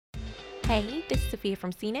Hey, this is Sophia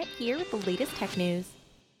from CNET here with the latest tech news.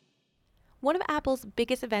 One of Apple's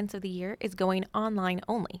biggest events of the year is going online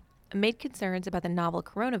only, amid concerns about the novel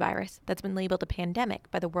coronavirus that's been labeled a pandemic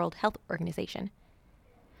by the World Health Organization.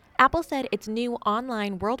 Apple said its new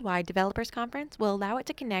online worldwide developers conference will allow it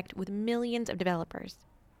to connect with millions of developers.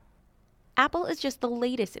 Apple is just the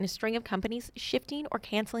latest in a string of companies shifting or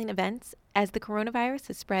canceling events as the coronavirus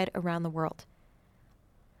has spread around the world.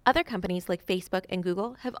 Other companies like Facebook and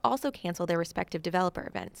Google have also canceled their respective developer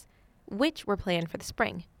events, which were planned for the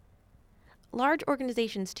spring. Large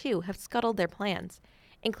organizations, too, have scuttled their plans,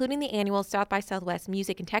 including the annual South by Southwest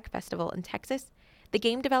Music and Tech Festival in Texas, the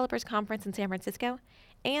Game Developers Conference in San Francisco,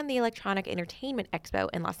 and the Electronic Entertainment Expo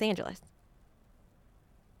in Los Angeles.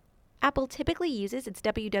 Apple typically uses its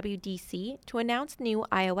WWDC to announce new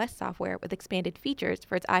iOS software with expanded features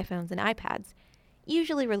for its iPhones and iPads,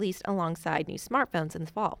 usually released alongside new smartphones in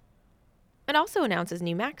the fall. It also announces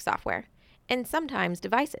new Mac software, and sometimes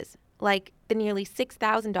devices, like the nearly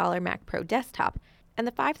 $6,000 Mac Pro desktop and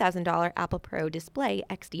the $5,000 Apple Pro Display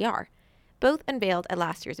XDR, both unveiled at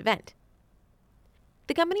last year's event.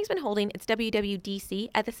 The company's been holding its WWDC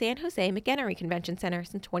at the San Jose McEnery Convention Center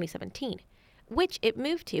since 2017, which it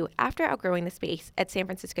moved to after outgrowing the space at San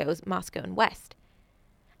Francisco's Moscone West.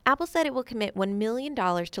 Apple said it will commit $1 million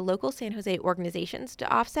to local San Jose organizations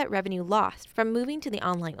to offset revenue lost from moving to the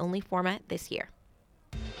online-only format this year.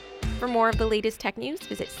 For more of the latest tech news,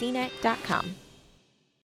 visit cnet.com.